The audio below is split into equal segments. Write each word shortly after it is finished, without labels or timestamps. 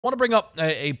want to bring up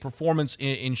a performance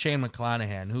in Shane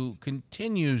McClanahan, who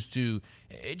continues to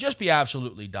just be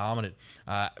absolutely dominant.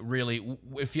 Really,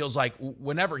 it feels like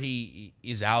whenever he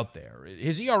is out there,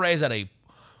 his ERA is at a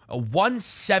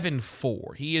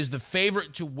 1.74. He is the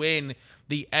favorite to win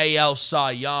the AL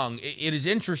Cy Young. It is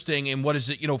interesting in what is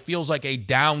it, feels like a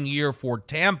down year for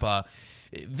Tampa.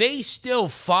 They still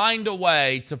find a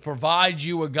way to provide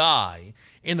you a guy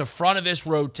in the front of this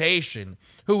rotation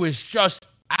who is just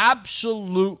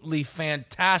absolutely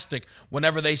fantastic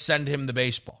whenever they send him the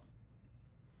baseball.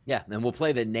 Yeah, and we'll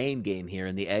play the name game here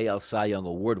in the AL Cy Young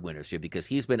Award winners here because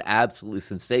he's been absolutely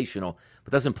sensational,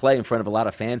 but doesn't play in front of a lot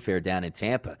of fanfare down in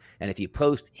Tampa. And if you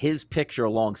post his picture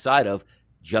alongside of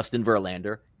Justin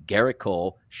Verlander, Garrett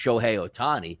Cole, Shohei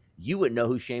Ohtani, you would know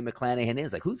who Shane McClanahan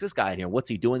is. Like, who's this guy in here? What's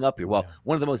he doing up here? Well,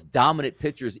 one of the most dominant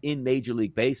pitchers in Major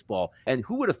League Baseball. And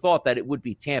who would have thought that it would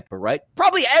be Tampa, right?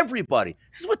 Probably everybody.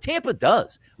 This is what Tampa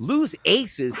does. Lose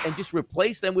aces and just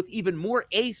replace them with even more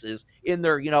aces in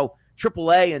their,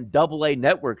 AAA and AA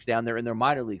networks down there in their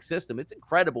minor league system. It's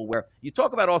incredible where you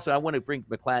talk about also, I want to bring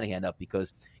McClanahan up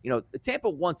because, Tampa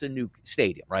wants a new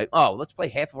stadium, right? Oh, let's play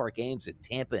half of our games in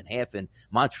Tampa and half in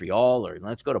Montreal, or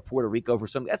let's go to Puerto Rico for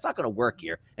something. That's not going to work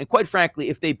here. And quite frankly,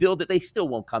 if they build it, they still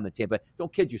won't come in Tampa.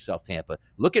 Don't kid yourself, Tampa.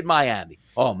 Look at Miami.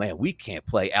 Oh, man, we can't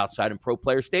play outside in Pro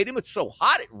Player Stadium. It's so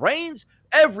hot. It rains.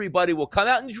 Everybody will come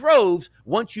out in droves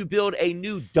once you build a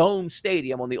new dome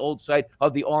stadium on the old site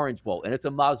of the Orange Bowl. And it's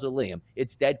a mausoleum.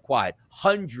 It's dead quiet.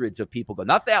 Hundreds of people go,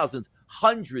 not thousands,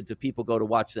 hundreds of people go to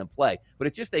watch them play. But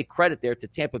it's just a credit there to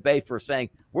Tampa Bay for saying,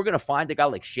 we're going to find a guy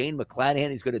like Shane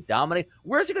McClanahan. He's going to dominate.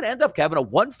 Where's he going to end up, Kevin? A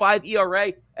 1.5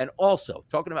 ERA? And also,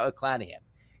 talking about McClanahan,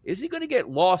 is he going to get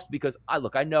lost? Because, I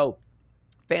know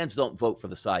fans don't vote for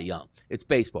the Cy Young. It's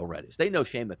baseball writers. They know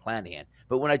Shane McClanahan.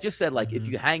 But when I just said, if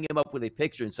you hang him up with a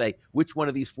picture and say, which one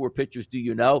of these four pitchers do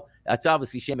you know? That's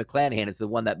obviously Shane McClanahan. It's the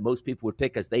one that most people would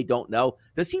pick because they don't know.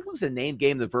 Does he lose a name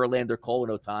game to Verlander, Cole,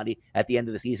 and Ohtani at the end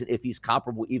of the season if he's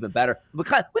comparable, even better? We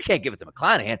can't give it to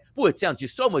McClanahan. Boy, it sounds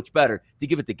just so much better to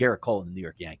give it to Garrett Cole and the New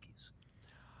York Yankees.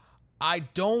 I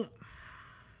don't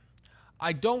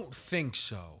think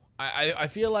so. I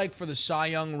feel like for the Cy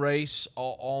Young race,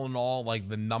 all in all,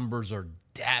 the numbers are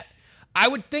dead. I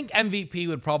would think MVP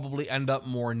would probably end up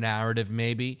more narrative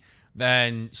maybe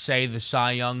than, say, the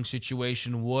Cy Young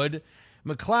situation would.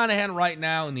 McClanahan right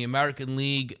now in the American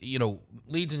League,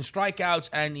 leads in strikeouts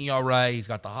and ERA. He's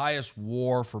got the highest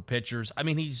WAR for pitchers. I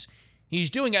mean, he's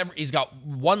doing he's got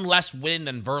one less win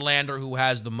than Verlander, who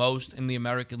has the most in the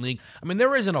American League. I mean,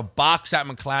 there isn't a box that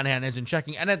McClanahan isn't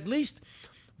checking, and at least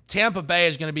Tampa Bay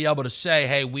is going to be able to say,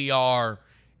 hey, we are,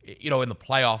 in the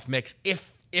playoff mix,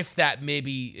 if that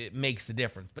maybe it makes the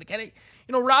difference. But again,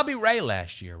 Robbie Ray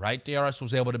last year, right? DRS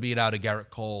was able to beat out a Garrett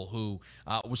Cole, who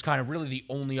was kind of really the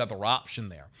only other option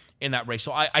there in that race.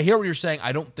 So I hear what you're saying.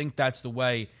 I don't think that's the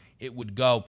way it would go.